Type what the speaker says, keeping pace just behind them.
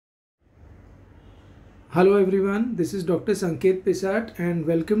Hello everyone, this is Dr Sanket Pisat and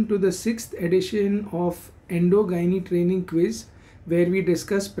welcome to the 6th edition of EndoGyneTraining quiz, where we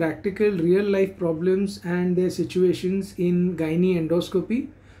discuss practical real life problems and their situations in gyne endoscopy.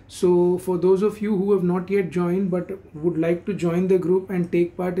 So for those of you who have not yet joined but would like to join the group and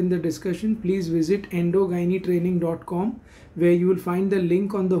take part in the discussion, please visit EndoGyneTraining.com, where you will find the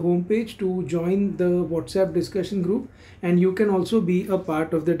link on the homepage to join the WhatsApp discussion group, and you can also be a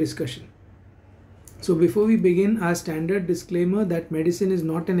part of the discussion. So before we begin, our standard disclaimer that medicine is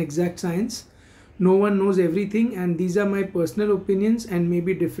not an exact science. No one knows everything, and these are my personal opinions and may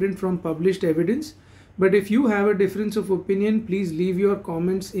be different from published evidence. But if you have a difference of opinion, please leave your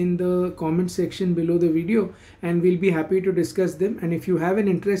comments in the comment section below the video and we'll be happy to discuss them. And if you have an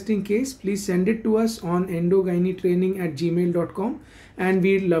interesting case, please send it to us on endogynetraining@gmail.com and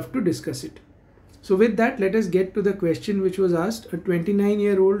we'd love to discuss it. So with that, let us get to the question which was asked. A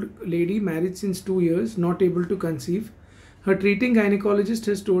 29-year-old lady married since 2 years, not able to conceive. Her treating gynecologist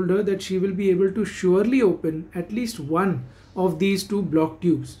has told her that she will be able to surely open at least one of these two blocked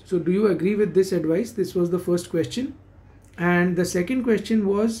tubes. So do you agree with this advice? This was the first question. And the second question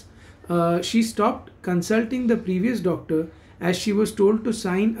was, she stopped consulting the previous doctor as she was told to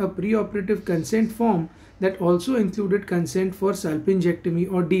sign a preoperative consent form that also included consent for salpingectomy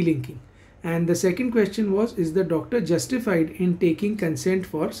or delinking. And the second question was, is the doctor justified in taking consent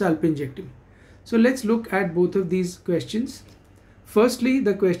for salpingectomy? So let's look at both of these questions. Firstly,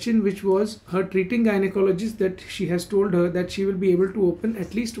 the question which was her treating gynecologist, that she has told her that she will be able to open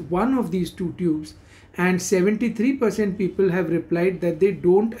at least one of these two tubes, and 73% people have replied that they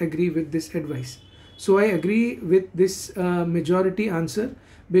don't agree with this advice. So I agree with this majority answer,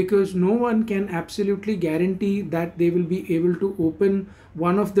 because no one can absolutely guarantee that they will be able to open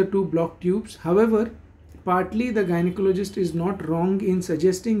one of the two blocked tubes. However, partly the gynecologist is not wrong in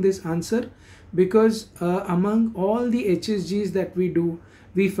suggesting this answer, because among all the HSGs that we do,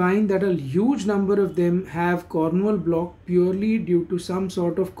 we find that a huge number of them have cornual block purely due to some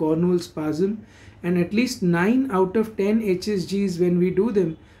sort of cornual spasm, and at least 9 out of 10 HSGs, when we do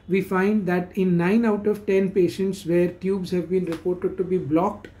them, we find that in 9 out of 10 patients where tubes have been reported to be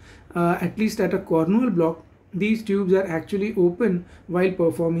blocked, at least at a cornual block, these tubes are actually open while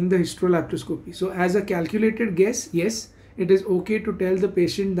performing the hysterolaparoscopy. So as a calculated guess, yes, it is okay to tell the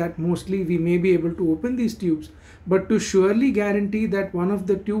patient that mostly we may be able to open these tubes, but to surely guarantee that one of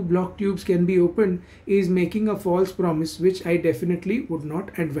the two blocked tubes can be opened is making a false promise, which I definitely would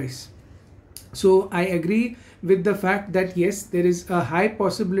not advise. So I agree with the fact that yes, there is a high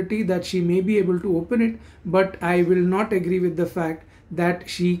possibility that she may be able to open it, but I will not agree with the fact that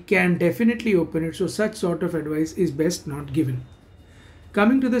she can definitely open it. So such sort of advice is best not given.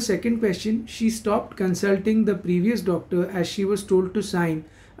 Coming to the second question, she stopped consulting the previous doctor as she was told to sign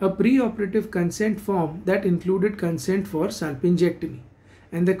a preoperative consent form that included consent for salpingectomy.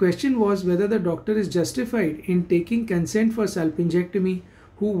 And the question was whether the doctor is justified in taking consent for salpingectomy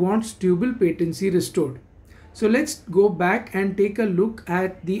who wants tubal patency restored. So let's go back and take a look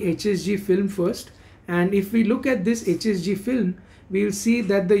at the HSG film first. And if we look at this HSG film, we will see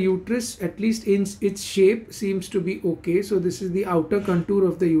that the uterus, at least in its shape, seems to be okay. So this is the outer contour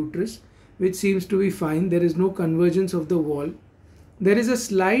of the uterus, which seems to be fine. There is no convergence of the wall. There is a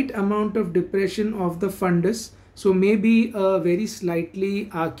slight amount of depression of the fundus, so maybe a very slightly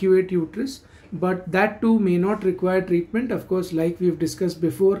arcuate uterus, but that too may not require treatment. Of course, like we've discussed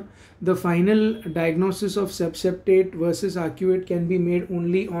before, the final diagnosis of subseptate versus arcuate can be made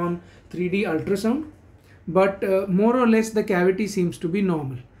only on 3D ultrasound, but more or less the cavity seems to be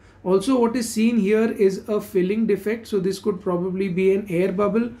normal. Also, what is seen here is a filling defect, so this could probably be an air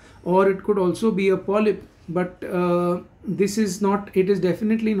bubble or it could also be a polyp, but this is not, it is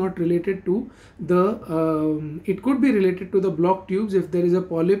definitely not related to the, it could be related to the blocked tubes. If there is a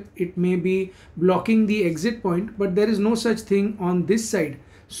polyp, it may be blocking the exit point, but there is no such thing on this side.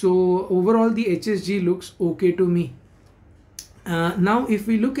 So overall the HSG looks okay to me. Now if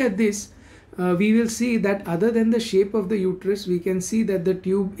we look at this, we will see that other than the shape of the uterus, we can see that the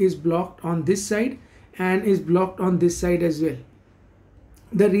tube is blocked on this side and is blocked on this side as well.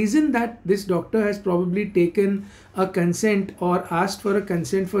 The reason that this doctor has probably taken a consent or asked for a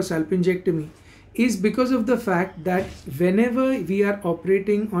consent for salpingectomy is because of the fact that whenever we are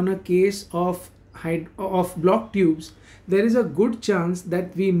operating on a case of blocked tubes, there is a good chance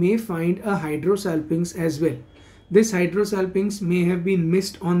that we may find a hydrosalpinx as well. This hydrosalpinx may have been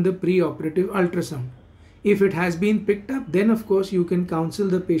missed on the preoperative ultrasound. If it has been picked up, then of course you can counsel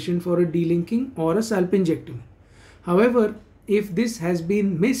the patient for a delinking or a salpingectomy. However, if this has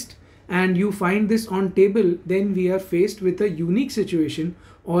been missed and you find this on table, then we are faced with a unique situation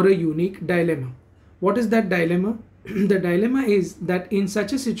or a unique dilemma. What is that dilemma? The dilemma is that in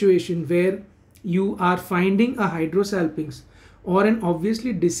such a situation where you are finding a hydrosalpinx or an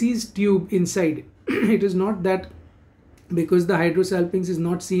obviously diseased tube inside, it is not that because the hydrosalpinx is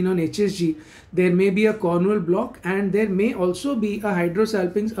not seen on HSG, there may be a cornual block and there may also be a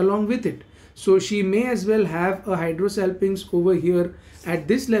hydrosalpinx along with it. So she may as well have a hydrosalpinx over here at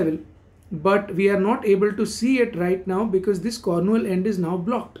this level, but we are not able to see it right now because this cornual end is now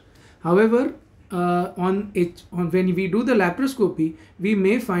blocked. However, when we do the laparoscopy, we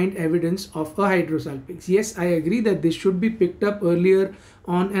may find evidence of a hydrosalpinx. Yes, I agree that this should be picked up earlier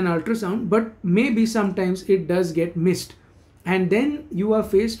on an ultrasound, but maybe sometimes it does get missed. And then you are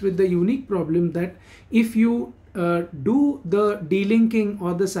faced with the unique problem that if you do the delinking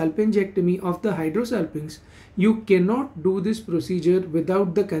or the salpingectomy of the hydrosalpinx, you cannot do this procedure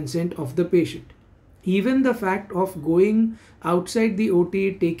without the consent of the patient. Even the fact of going outside the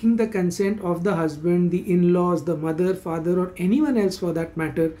OT, taking the consent of the husband, the in-laws, the mother, father, or anyone else for that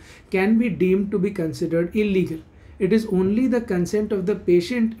matter, can be deemed to be considered illegal. It is only the consent of the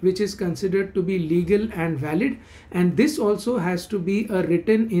patient which is considered to be legal and valid, and this also has to be a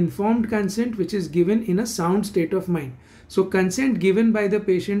written informed consent which is given in a sound state of mind. So consent given by the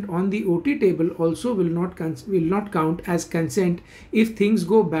patient on the OT table also will not count as consent if things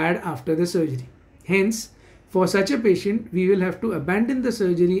go bad after the surgery. Hence, for such a patient, we will have to abandon the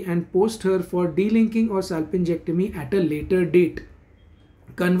surgery and post her for delinking or salpingectomy at a later date.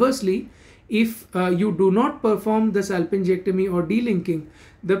 Conversely, if you do not perform the salpingectomy or delinking,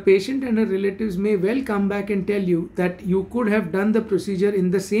 the patient and her relatives may well come back and tell you that you could have done the procedure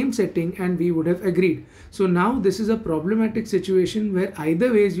in the same setting and we would have agreed. So now this is a problematic situation where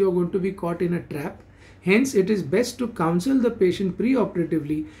either ways you are going to be caught in a trap. Hence, it is best to counsel the patient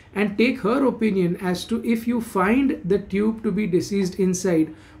preoperatively and take her opinion as to if you find the tube to be diseased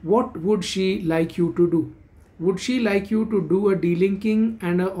inside, what would she like you to do? Would she like you to do a delinking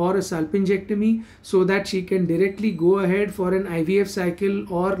or a salpingectomy so that she can directly go ahead for an IVF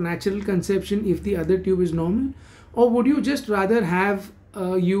cycle or natural conception if the other tube is normal? Or would you just rather have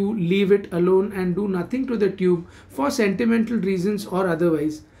you leave it alone and do nothing to the tube for sentimental reasons or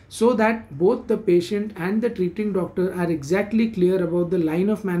otherwise, so that both the patient and the treating doctor are exactly clear about the line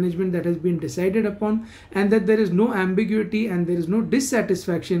of management that has been decided upon, and that there is no ambiguity and there is no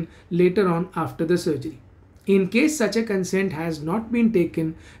dissatisfaction later on after the surgery? In case such a consent has not been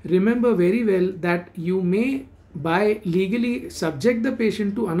taken, remember very well that you may by legally subject the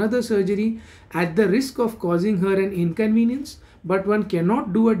patient to another surgery at the risk of causing her an inconvenience, but one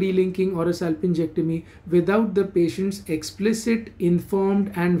cannot do a delinking or a salpingectomy without the patient's explicit,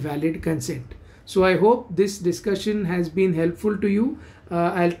 informed and valid consent. So I hope this discussion has been helpful to you.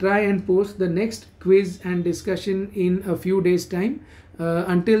 I'll try and post the next quiz and discussion in a few days' time.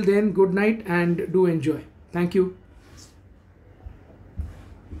 Until then, good night and do enjoy. Thank you.